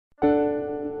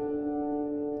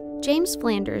James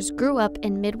Flanders grew up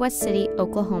in Midwest City,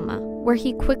 Oklahoma, where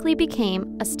he quickly became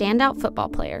a standout football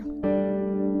player.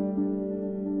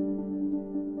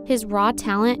 His raw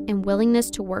talent and willingness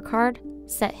to work hard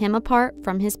set him apart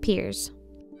from his peers.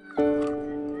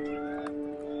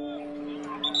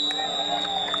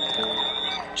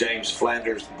 James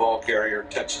Flanders, the ball carrier,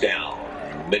 touchdown,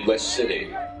 Midwest City.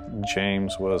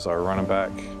 James was our running back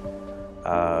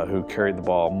who carried the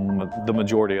ball the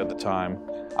majority of the time.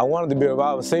 I wanted to be a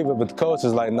wide receiver, but the coach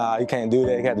was like, nah, you can't do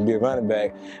that. You have to be a running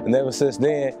back. And ever since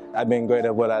then, I've been great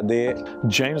at what I did.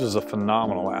 James was a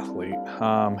phenomenal athlete.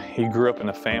 He grew up in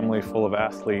a family full of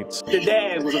athletes. His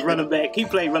dad was a running back. He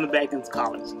played running back in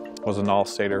college. Was an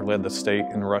all-stater, led the state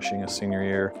in rushing his senior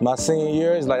year. My senior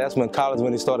year is that's when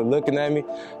they started looking at me,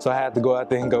 so I had to go out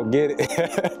there and go get it.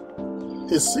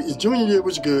 His junior year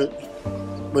was good,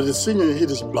 but his senior year, he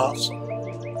just blossomed.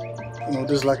 You know,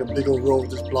 just like a big old rose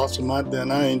just blossomed out there,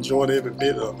 and I enjoyed every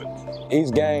bit of it. Each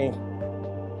game,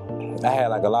 I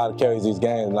had a lot of carries each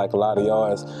game, a lot of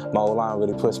yards. My O-line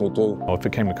really pushed me through. If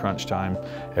it came to crunch time,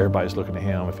 everybody's looking at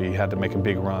him. If he had to make a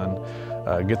big run,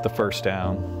 get the first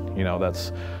down,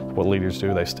 that's what leaders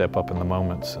do. They step up in the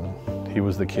moments, and he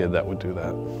was the kid that would do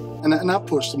that. And I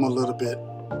pushed him a little bit,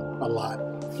 a lot,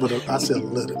 but I said a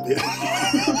little bit.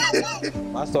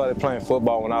 I started playing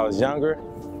football when I was younger.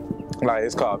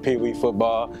 It's called Pee Wee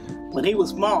football. When he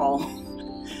was small,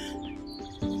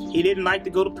 he didn't like to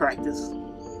go to practice,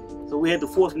 so we had to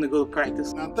force him to go to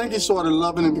practice. And I think he started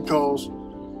loving it because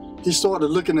he started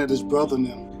looking at his brother and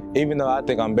them. Even though I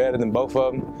think I'm better than both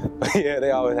of them, yeah, they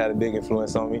always had a big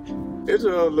influence on me. It's a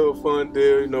little fun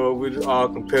deal, we're all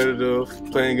competitive,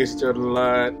 playing against each other a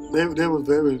lot. They were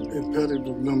very competitive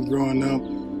with them growing up.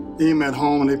 Even at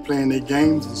home, they playing their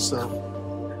games and stuff.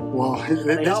 Well,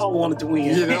 they all wanted to win.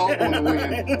 Yeah, they all wanted to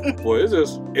win. Well, it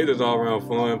is all around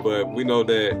fun, but we know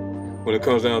that when it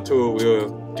comes down to it, we'll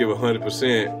give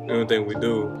 100% everything we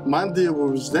do. My deal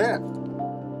was that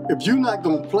if you're not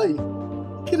gonna play,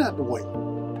 get out the way.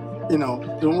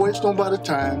 Don't waste nobody's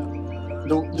time.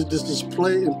 Don't just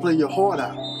play and play your heart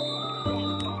out.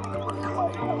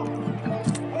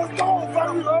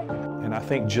 And I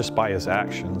think just by his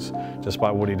actions, just by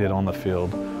what he did on the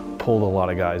field, pulled a lot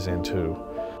of guys in too.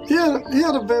 He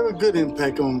had a very good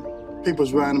impact on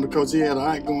people's riding because he had an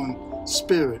outgoing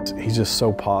spirit. He's just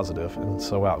so positive and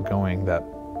so outgoing that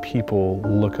people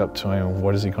look up to him.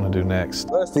 What is he going to do next?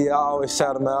 Firstly, I always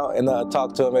shout him out and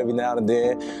talk to him every now and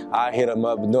then. I hit him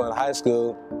up. During high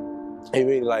school, he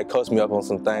really coached me up on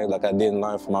some things I didn't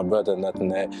learn from my brother or nothing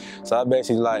that. So I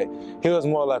basically he was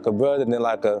more like a brother than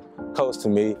a coach to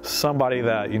me. Somebody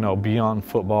that, beyond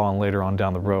football and later on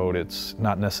down the road, it's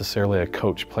not necessarily a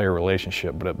coach-player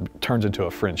relationship, but it turns into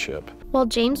a friendship. While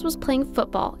James was playing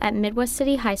football at Midwest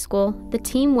City High School, the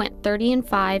team went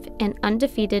 30-5 and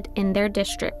undefeated in their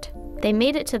district. They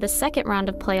made it to the second round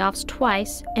of playoffs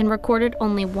twice and recorded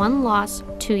only one loss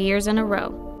 2 years in a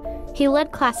row. He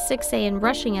led Class 6A in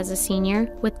rushing as a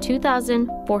senior with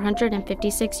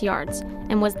 2,456 yards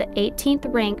and was the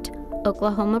 18th ranked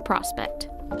Oklahoma prospect.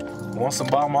 Once a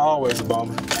bomber, always a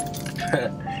bomber.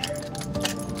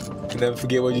 You never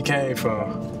forget where you came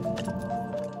from.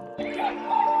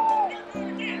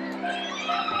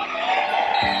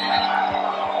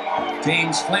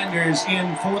 James Flanders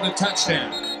in for the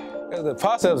touchdown. The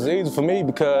process was easy for me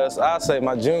because I say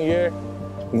my junior year,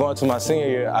 going to my senior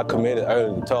year, I committed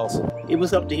early to Tulsa. It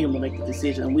was up to him to make the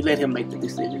decision, and we let him make the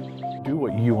decision. Do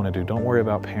what you want to do. Don't worry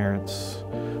about parents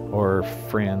or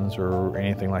friends or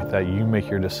anything like that. You make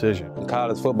your decision.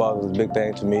 College football was a big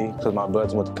thing to me because my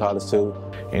brothers went to college too.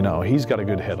 He's got a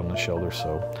good head on his shoulders,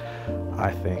 so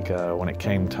I think when it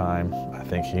came time, I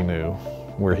think he knew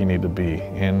where he needed to be.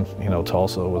 And,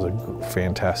 Tulsa was a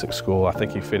fantastic school. I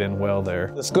think he fit in well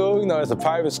there. The school, it's a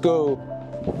private school.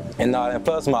 And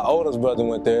plus my oldest brother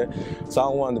went there, so I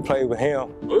wanted to play with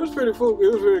him. Well, it was pretty cool.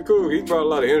 It was very cool. He brought a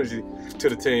lot of energy to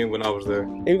the team when I was there.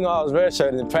 Even though I was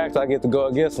redshirted in practice, I get to go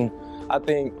against him. I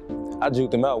think I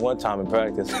juked him out one time in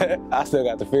practice. I still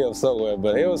got the field so well,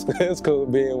 but it was cool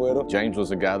being with him. James was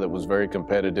a guy that was very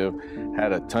competitive,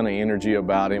 had a ton of energy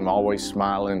about him, always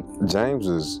smiling. James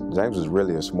is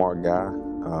really a smart guy.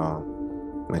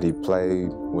 And he played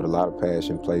with a lot of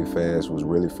passion, played fast, was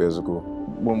really physical.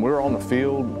 When we're on the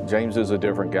field, James is a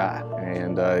different guy,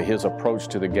 and his approach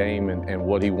to the game and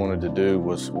what he wanted to do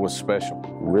was special.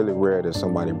 Really rare that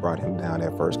somebody brought him down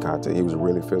that first contact. He was a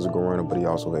really physical runner, but he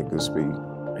also had good speed.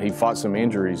 He fought some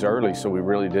injuries early, so we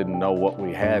really didn't know what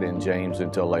we had in James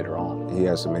until later on. He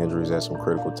had some injuries at some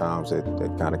critical times that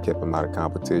kind of kept him out of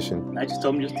competition. I just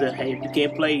told him hey, if you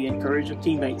can't play, encourage your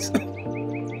teammates.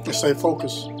 Stay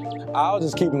focused. I was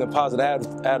just keeping a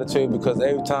positive attitude because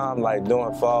every time, like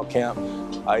during fall camp,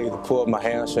 I either pulled my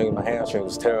hamstring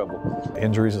was terrible.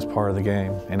 Injuries is part of the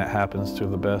game, and it happens to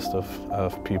the best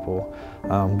of people,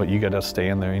 but you got to stay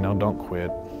in there, don't quit.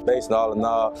 Based all in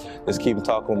all, just keep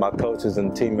talking with my coaches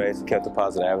and teammates and kept a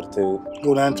positive attitude.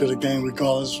 Go down to the game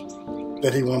regardless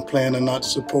that he wasn't playing or not, to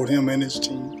support him and his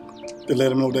team, to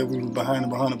let him know that we were behind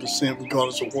him 100%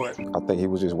 regardless of what. I think he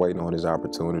was just waiting on his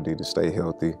opportunity to stay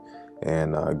healthy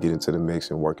and get into the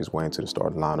mix and work his way into the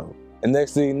starting lineup. And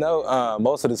next thing you know,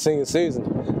 most of the senior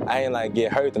season, I ain't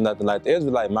get hurt or nothing like that. It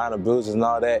was minor bruises and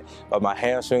all that, but my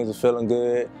hamstrings were feeling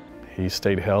good. He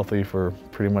stayed healthy for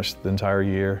pretty much the entire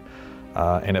year,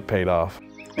 and it paid off.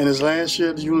 And his last year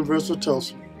at the University of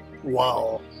Tulsa,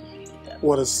 wow,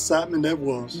 what excitement that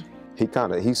was.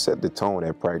 He set the tone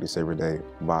at practice every day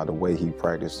by the way he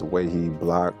practiced, the way he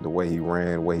blocked, the way he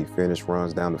ran, the way he finished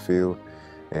runs down the field.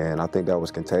 And I think that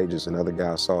was contagious, and other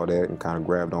guys saw that and kind of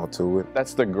grabbed onto it.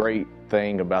 That's the great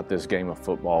thing about this game of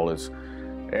football is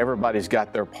everybody's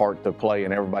got their part to play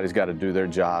and everybody's got to do their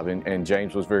job. And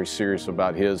James was very serious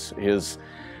about his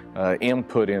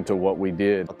input into what we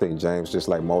did. I think James, just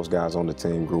like most guys on the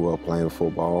team, grew up playing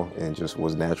football and just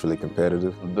was naturally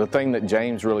competitive. The thing that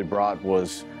James really brought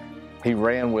was he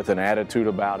ran with an attitude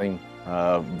about him.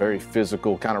 Very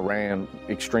physical, kind of ran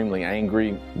extremely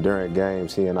angry. During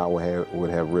games, he and I would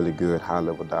have really good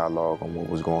high-level dialogue on what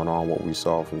was going on, what we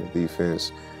saw from the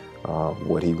defense,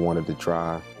 what he wanted to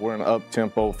try. We're an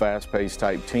up-tempo, fast-paced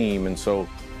type team, and so,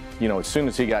 as soon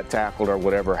as he got tackled or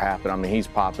whatever happened, he's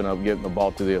popping up, getting the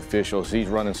ball to the officials, he's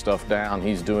running stuff down,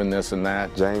 he's doing this and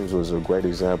that. James was a great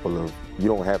example of you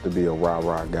don't have to be a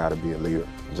rah-rah guy to be a leader.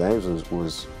 James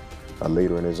was a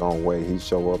leader in his own way. He'd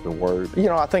show up and work.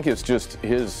 I think it's just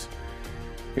his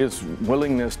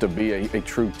willingness to be a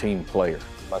true team player.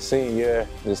 My senior year,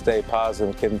 just stayed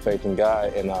positive, kept faith in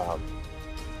God, and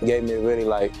gave me a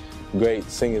really great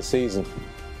senior season.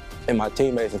 And my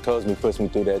teammates and coaches pushed me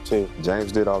through that too.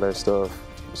 James did all that stuff,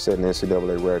 set an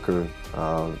NCAA record,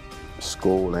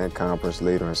 school and conference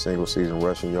leader in single season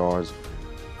rushing yards.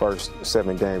 First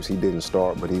 7 games he didn't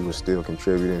start, but he was still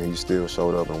contributing. He still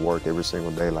showed up and worked every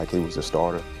single day like he was a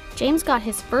starter. James got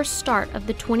his first start of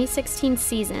the 2016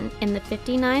 season in the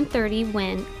 59-30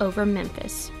 win over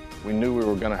Memphis. We knew we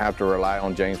were going to have to rely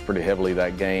on James pretty heavily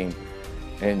that game,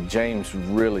 and James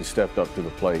really stepped up to the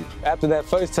plate. After that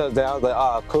first touchdown, I was like,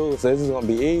 oh, cool, so this is going to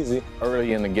be easy.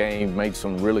 Early in the game, made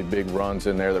some really big runs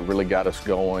in there that really got us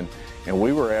going, and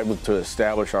we were able to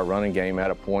establish our running game at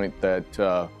a point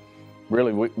that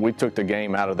really, we took the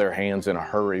game out of their hands in a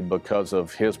hurry because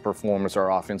of his performance, our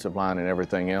offensive line, and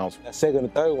everything else. That second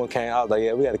and third one came, I was like,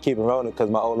 yeah, we got to keep it rolling because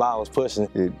my O-line was pushing.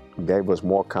 It gave us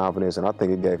more confidence, and I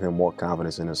think it gave him more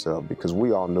confidence in himself because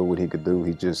we all knew what he could do.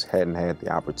 He just hadn't had the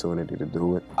opportunity to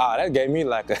do it. That gave me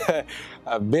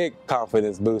a big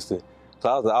confidence booster. So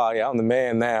I was like, oh, yeah, I'm the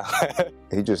man now.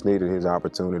 He just needed his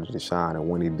opportunity to shine, and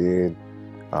when he did,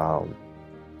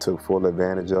 took full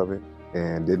advantage of it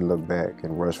and didn't look back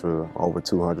and rushed for over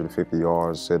 250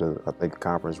 yards, set I think a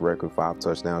conference record, 5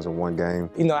 touchdowns in 1 game.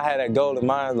 I had that goal in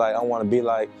mind, I want to be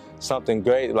something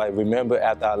great, remember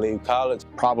after I leave college.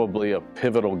 Probably a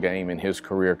pivotal game in his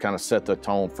career, kind of set the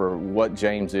tone for what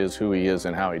James is, who he is,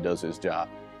 and how he does his job.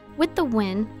 With the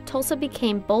win, Tulsa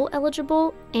became bowl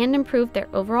eligible and improved their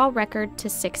overall record to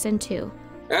 6-2.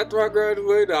 After I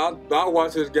graduated, I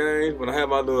watch his games. When I had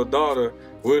my little daughter,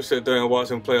 we'll sit there and watch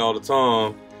him play all the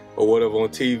time, or whatever on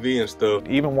TV and stuff.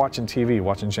 Even watching TV,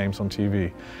 watching James on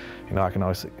TV,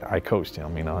 I coached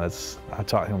him, I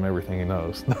taught him everything he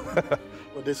knows.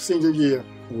 But this senior year,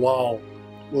 wow,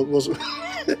 was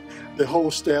the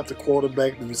whole staff, the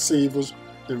quarterback, the receivers,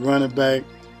 the running back,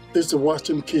 just to watch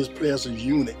them kids play as a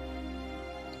unit.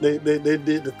 They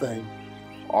did the thing.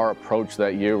 Our approach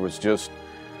that year was just,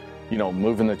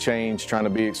 moving the chains, trying to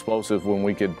be explosive when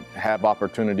we could have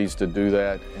opportunities to do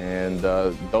that. And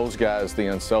those guys, the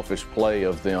unselfish play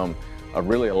of them,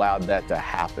 really allowed that to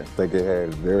happen. I think it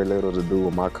had very little to do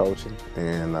with my coaching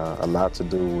and a lot to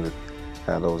do with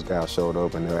how those guys showed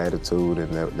up and their attitude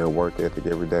and their work ethic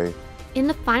every day. In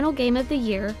the final game of the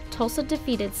year, Tulsa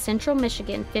defeated Central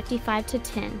Michigan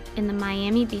 55-10 in the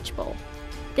Miami Beach Bowl.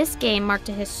 This game marked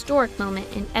a historic moment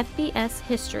in FBS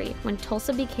history when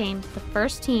Tulsa became the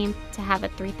first team to have a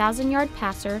 3,000-yard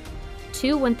passer,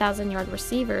 2 1,000-yard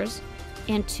receivers,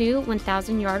 and 2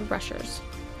 1,000-yard rushers.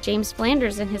 James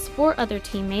Flanders and his 4 other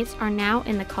teammates are now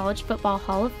in the College Football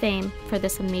Hall of Fame for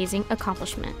this amazing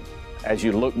accomplishment. As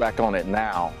you look back on it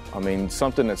now,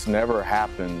 something that's never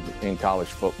happened in college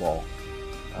football,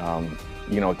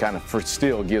 it kind of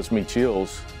still gives me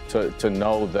chills to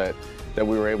know that that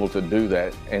we were able to do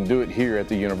that and do it here at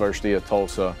the University of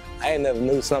Tulsa. I ain't never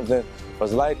knew something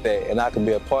was like that, and I could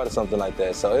be a part of something like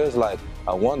that. So it was like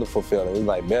a wonderful feeling. It was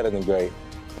like better than great.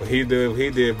 When he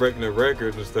did breaking the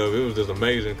records and stuff, it was just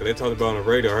amazing because they talked about it on the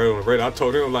radio. I heard it on the radio. I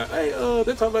told him, like, hey,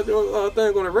 they talking about your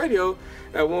thing on the radio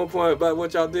at one point about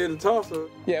what y'all did in Tulsa.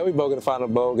 Yeah, we broke in the final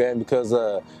bowl game because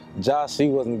Josh, he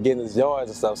wasn't getting his yards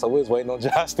and stuff, so we was waiting on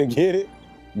Josh to get it.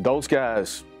 Those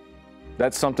guys,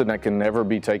 that's something that can never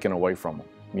be taken away from them.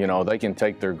 You know, they can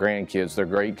take their grandkids, their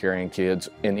great-grandkids,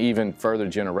 and even further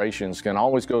generations can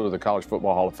always go to the College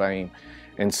Football Hall of Fame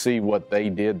and see what they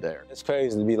did there. It's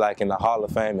crazy to be like in the Hall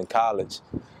of Fame in college,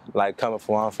 like coming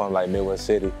from where I'm from, like Midwest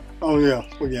City. Oh yeah,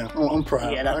 well, yeah, I'm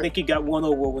proud. Yeah, and I think he got one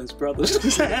over with his brothers.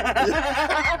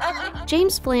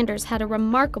 James Flanders had a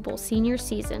remarkable senior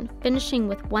season, finishing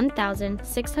with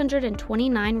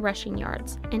 1,629 rushing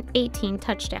yards and 18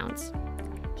 touchdowns.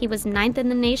 He was 9th in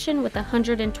the nation with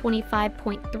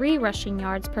 125.3 rushing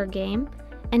yards per game,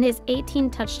 and his 18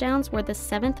 touchdowns were the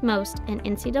 7th most in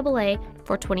NCAA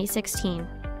for 2016.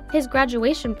 His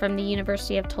graduation from the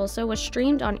University of Tulsa was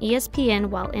streamed on ESPN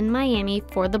while in Miami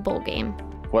for the bowl game.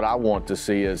 What I want to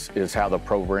see is how the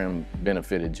program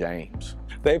benefited James.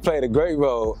 They played a great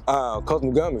role. Coach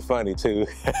Montgomery funny too.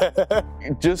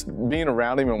 Just being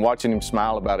around him and watching him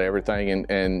smile about everything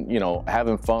and you know,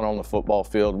 having fun on the football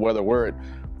field, whether we're at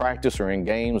practice or in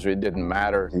games, it didn't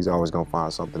matter. He's always gonna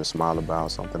find something to smile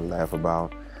about, something to laugh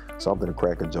about, something to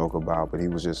crack a joke about, but he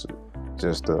was just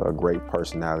a great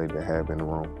personality to have in the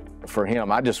room. For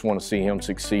him, I just want to see him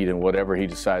succeed in whatever he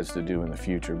decides to do in the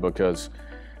future because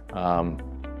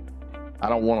I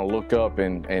don't want to look up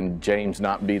and James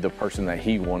not be the person that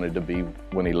he wanted to be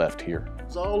when he left here.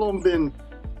 All of them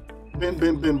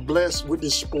been blessed with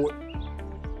this sport,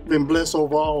 been blessed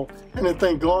overall, and I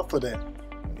thank God for that.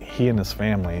 He and his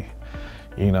family,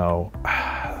 you know,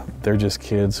 they're just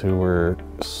kids who were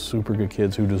super good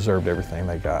kids who deserved everything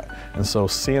they got. And so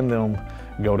seeing them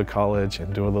go to college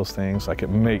and do those things, like, it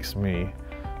makes me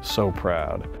so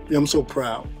proud. Yeah, I'm so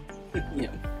proud.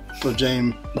 Yeah. For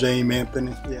James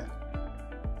Anthony, yeah.